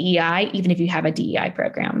DEI, even if you have a DEI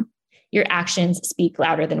program. Your actions speak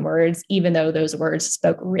louder than words, even though those words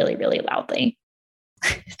spoke really, really loudly.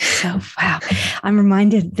 So, wow. I'm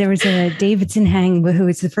reminded there was a Davidson Hang, who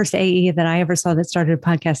was the first AE that I ever saw that started a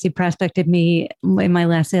podcast. He prospected me in my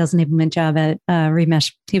last sales enablement job at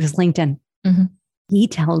Remesh. He was LinkedIn. he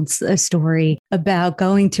tells a story about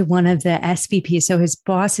going to one of the SVPs, so his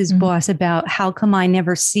boss's boss, about how come I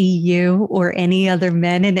never see you or any other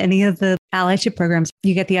men in any of the allyship programs.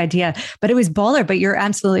 You get the idea. But it was baller, but you're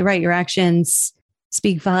absolutely right. Your actions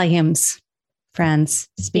speak volumes, friends,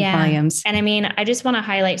 speak volumes. And I mean, I just want to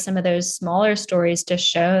highlight some of those smaller stories to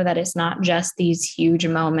show that it's not just these huge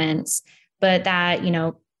moments, but that, you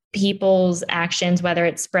know, people's actions, whether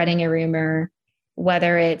it's spreading a rumor,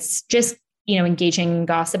 whether it's just, you know, engaging in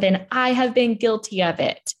gossip, and I have been guilty of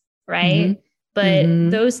it, right? But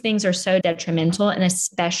those things are so detrimental, and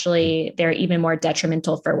especially they're even more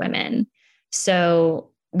detrimental for women. So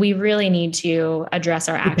we really need to address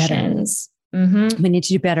our actions. We need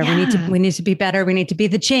to do better. We need to be better. We need to be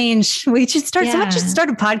the change. We should start. Someone should start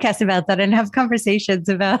a podcast about that and have conversations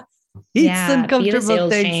about these uncomfortable be the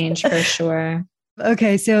sales things. change for sure.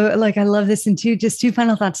 Okay. So like, I love this. And just two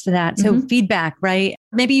final thoughts to that. So feedback, right?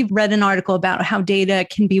 Maybe you've read an article about how data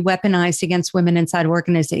can be weaponized against women inside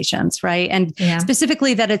organizations, right? And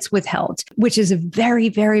specifically that it's withheld, which is a very,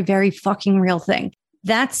 very, very fucking real thing.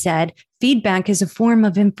 That said, feedback is a form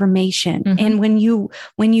of information. And when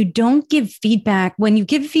you don't give feedback, when you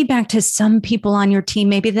give feedback to some people on your team,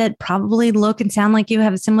 maybe that probably look and sound like you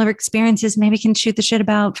have similar experiences, maybe can shoot the shit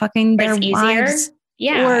about fucking their lives.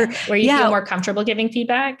 Yeah. Or where you feel more comfortable giving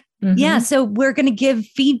feedback. Yeah. So we're going to give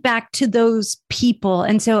feedback to those people.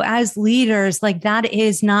 And so as leaders, like, that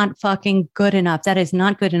is not fucking good enough. That is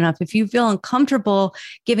not good enough. If you feel uncomfortable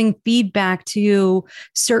giving feedback to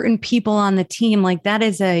certain people on the team, like, that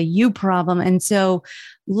is a you problem. And so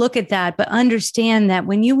look at that, but understand that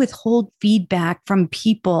when you withhold feedback from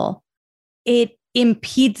people, it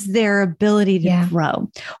impedes their ability to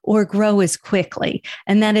grow as quickly.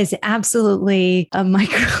 And that is absolutely a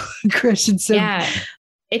microaggression. So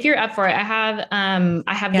if you're up for it, I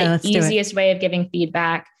have the easiest way of giving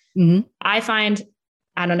feedback. I find,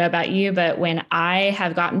 I don't know about you, but when I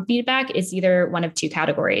have gotten feedback, it's either one of two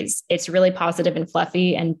categories. It's really positive and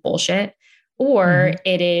fluffy and bullshit, or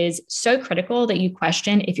it is so critical that you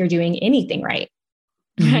question if you're doing anything right.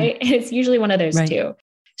 Right. And it's usually one of those two.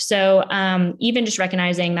 So even just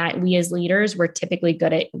recognizing that we as leaders, we're typically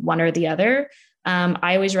good at one or the other.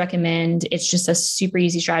 I always recommend, it's just a super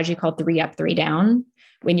easy strategy called 3 up, 3 down.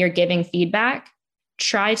 When you're giving feedback,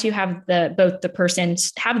 try to have both the person,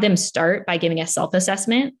 have them start by giving a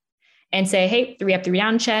self-assessment and say, hey, 3 up, 3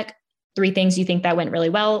 down, check. 3 things you think that went really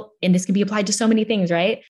well. And this can be applied to so many things,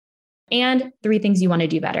 right? And 3 things you want to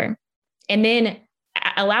do better. And then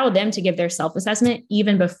allow them to give their self-assessment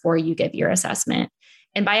even before you give your assessment.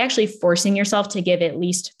 And by actually forcing yourself to give at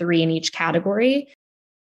least 3 in each category,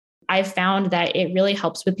 I've found that it really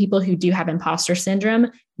helps with people who do have imposter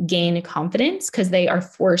syndrome gain confidence, because they are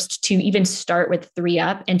forced to even start with 3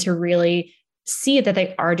 up and to really see that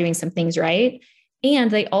they are doing some things right. And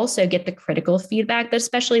they also get the critical feedback that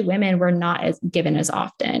especially women were not as given as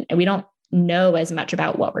often. And we don't know as much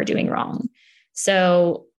about what we're doing wrong.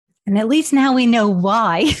 So, and at least now we know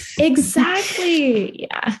why. Exactly.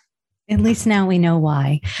 Yeah. At least now we know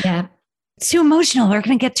why. Yeah. It's too emotional. We're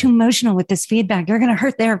going to get too emotional with this feedback. You're going to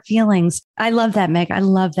hurt their feelings. I love that, Meg. I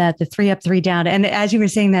love that. The 3 up, 3 down. And as you were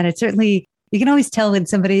saying that, it certainly, you can always tell when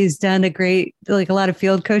somebody's done a lot of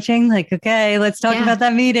field coaching, like, okay, let's talk about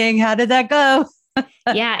that meeting. How did that go?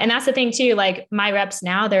 Yeah. And that's the thing too. Like, my reps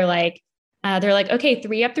now, they're like, okay,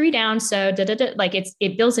 3 up, 3 down. So like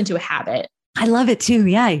it builds into a habit. I love it too.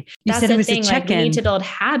 Yeah. You That's said the it was thing. a check-in. Like, we need to build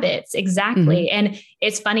habits. Exactly. And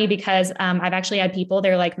it's funny because I've actually had people,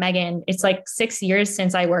 they're like, Megan, it's like 6 years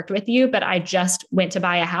since I worked with you, but I just went to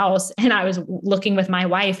buy a house and I was looking with my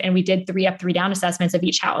wife and we did 3 up, 3 down assessments of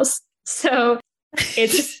each house. So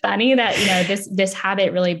it's funny that, you know, this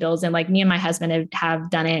habit really builds in. Like, me and my husband have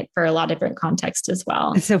done it for a lot of different contexts as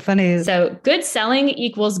well. It's so funny. So good selling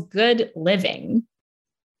equals good living.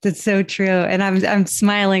 That's so true. And I'm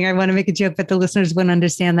smiling. I want to make a joke, but the listeners wouldn't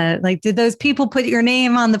understand that. Like, did those people put your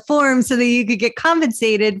name on the form so that you could get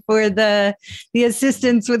compensated for the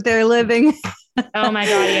assistance with their living? Oh my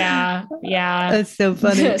God. Yeah. Yeah. That's so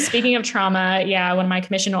funny. Speaking of trauma. Yeah. One of my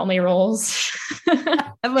commission only roles.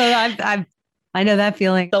 Well, I know that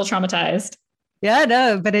feeling. Still traumatized. Yeah,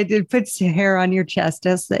 no, but it puts hair on your chest,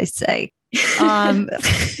 as they say.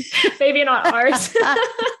 Maybe not ours.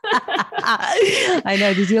 I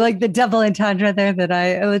know. Did you like the double entendre there?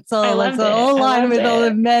 It's all line with all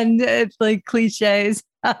the men. It's like cliches.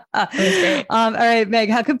 All right, Meg,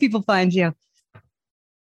 how can people find you?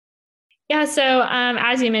 Yeah. So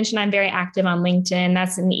as you mentioned, I'm very active on LinkedIn.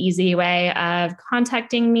 That's an easy way of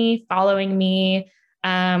contacting me, following me.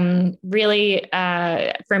 Really,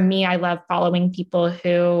 for me, I love following people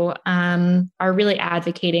who are really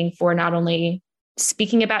advocating for not only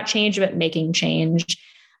speaking about change, but making change.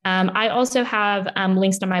 I also have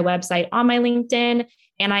links to my website on my LinkedIn,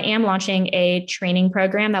 and I am launching a training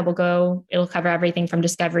program that it'll cover everything from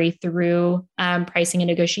discovery through pricing and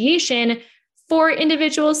negotiation for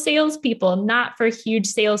individual salespeople, not for huge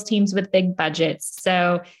sales teams with big budgets.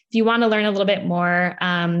 So if you want to learn a little bit more,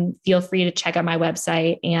 feel free to check out my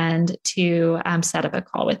website and to set up a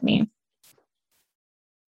call with me.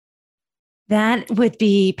 That would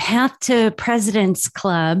be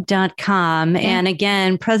pathtopresidentsclub.com. Yeah. And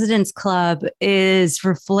again, President's Club is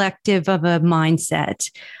reflective of a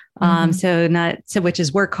mindset. Which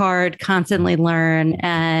is work hard, constantly learn,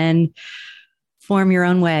 and form your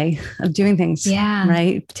own way of doing things. Yeah.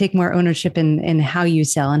 Right. Take more ownership in how you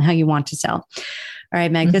sell and how you want to sell. All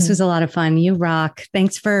right, Meg, this was a lot of fun. You rock.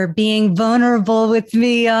 Thanks for being vulnerable with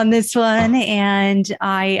me on this one. And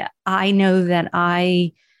I know that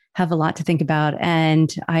I have a lot to think about.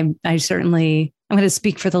 And I'm going to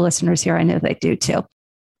speak for the listeners here. I know they do too.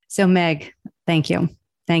 So Meg, thank you.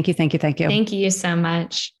 Thank you. Thank you. Thank you. Thank you so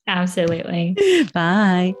much. Absolutely.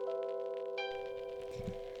 Bye.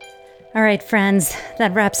 All right, friends,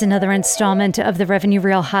 that wraps another installment of the Revenue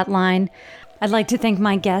Reel Hotline. I'd like to thank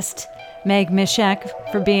my guest, Meg Mishek,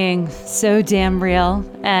 for being so damn real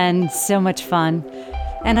and so much fun.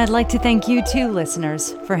 And I'd like to thank you too,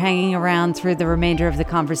 listeners, for hanging around through the remainder of the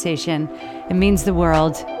conversation. It means the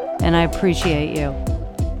world, and I appreciate you.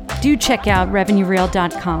 Do check out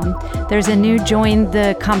RevenueReel.com. There's a new Join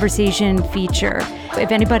the Conversation feature.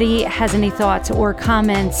 If anybody has any thoughts or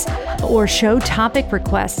comments or show topic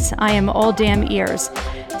requests, I am all damn ears.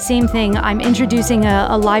 Same thing, I'm introducing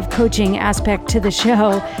a live coaching aspect to the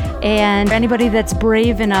show, and anybody that's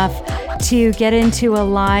brave enough to get into a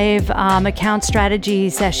live account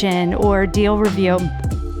strategy session or deal review,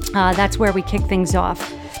 that's where we kick things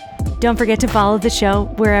off. Don't forget to follow the show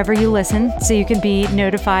wherever you listen so you can be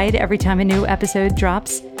notified every time a new episode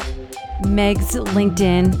drops. Meg's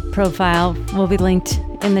LinkedIn profile will be linked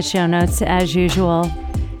in the show notes as usual.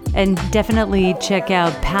 And definitely check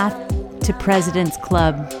out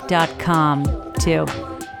pathtopresidentsclub.com too.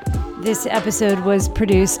 This episode was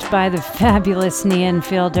produced by the fabulous Nian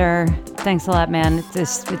Fielder. Thanks a lot, man. It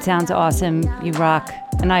sounds awesome. You rock.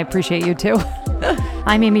 And I appreciate you too.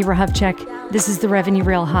 I'm Amy Rahovchek. This is the Revenue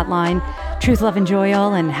Reel Hotline. Truth, love, and joy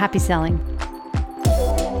all, and happy selling.